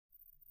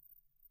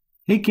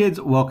Hey kids,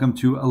 welcome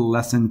to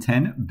Lesson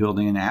 10,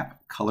 Building an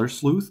App, Color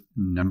Sleuth,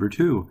 number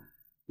 2.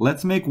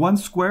 Let's make one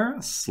square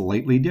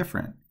slightly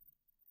different.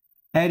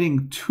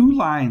 Adding 2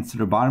 lines to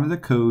the bottom of the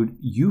code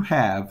you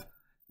have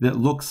that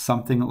looks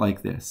something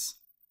like this.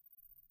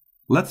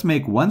 Let's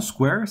make one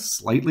square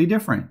slightly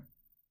different.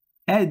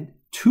 Add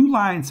 2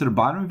 lines to the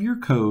bottom of your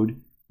code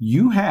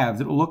you have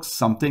that looks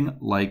something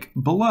like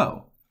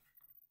below.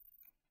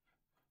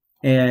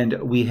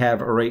 And we have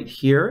right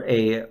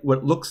here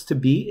what looks to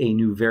be a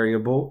new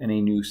variable and a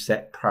new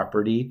set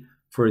property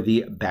for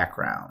the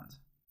background.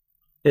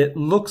 It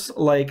looks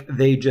like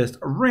they just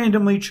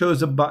randomly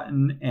chose a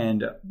button,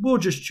 and we'll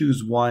just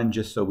choose one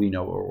just so we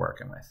know what we're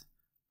working with.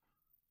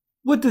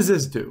 What does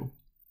this do?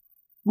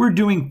 We're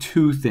doing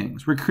 2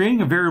 things. We're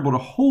creating a variable to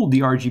hold the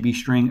RGB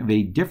string of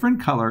a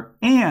different color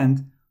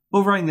and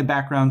overriding the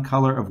background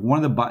color of one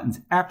of the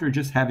buttons after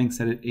just having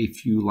set it a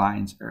few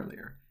lines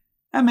earlier.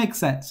 That makes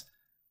sense.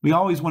 We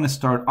always want to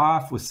start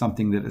off with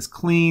something that is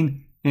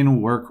clean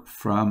and work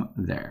from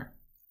there.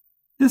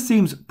 This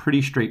seems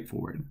pretty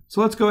straightforward.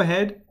 So let's go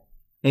ahead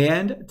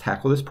and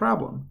tackle this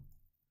problem.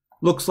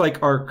 Looks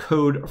like our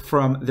code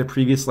from the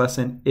previous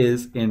lesson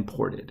is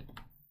imported.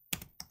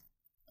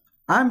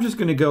 I'm just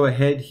going to go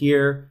ahead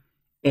here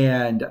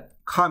and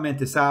comment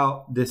this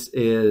out. This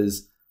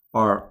is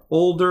our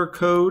older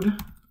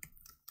code.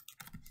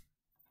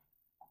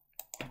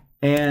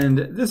 And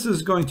this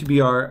is going to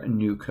be our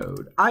new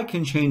code. I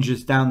can change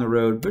this down the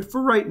road, but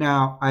for right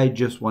now, I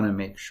just want to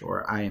make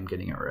sure I am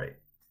getting it right.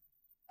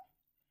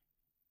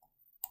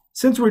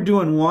 Since we're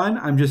doing one,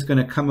 I'm just going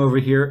to come over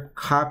here,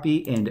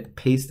 copy and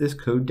paste this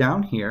code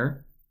down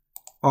here.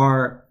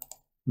 Our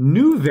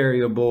new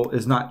variable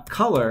is not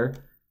color.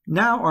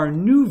 Now our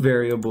new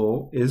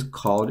variable is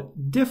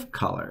called diff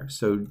color.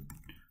 So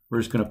we're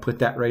just going to put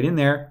that right in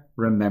there.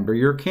 Remember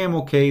your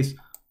camel case.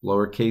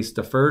 Lowercase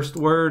the first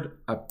word,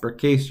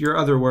 uppercase your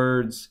other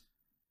words.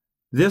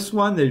 This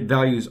one, the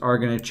values are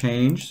going to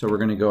change. So we're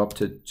going to go up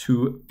to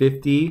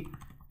 250,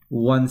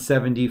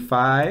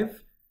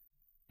 175,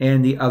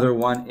 and the other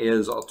one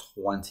is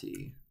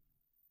 20.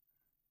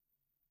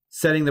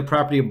 Setting the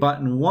property of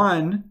button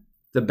 1,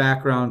 the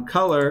background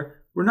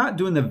color, we're not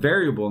doing the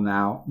variable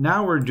now.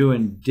 Now we're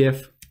doing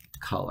diff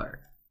color.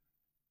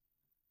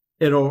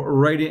 It'll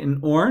write it in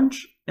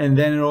orange, and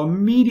then it'll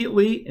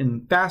immediately,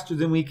 and faster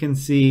than we can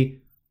see,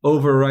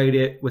 overwrite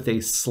it with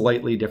a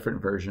slightly different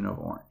version of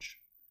orange.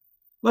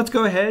 Let's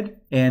go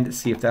ahead and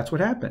see if that's what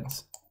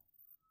happens.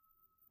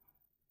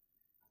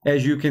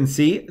 As you can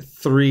see,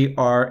 3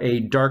 are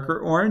a darker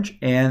orange,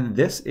 and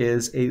this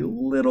is a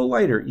little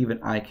lighter. Even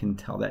I can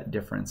tell that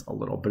difference a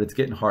little, but it's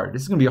getting hard.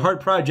 This is going to be a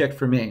hard project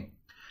for me,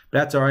 but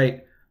that's all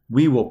right.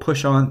 We will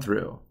push on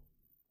through.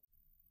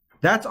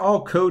 That's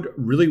all code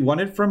really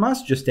wanted from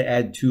us, just to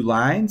add 2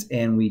 lines,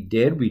 and we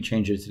did. We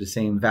changed it to the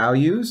same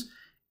values.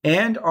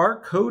 And our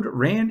code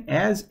ran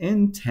as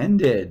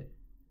intended.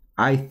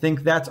 I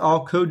think that's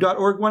all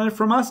code.org wanted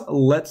from us.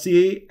 Let's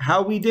see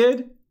how we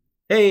did.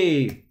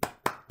 Hey,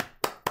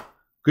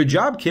 good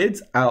job,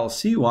 kids. I'll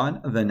see you on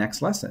the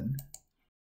next lesson.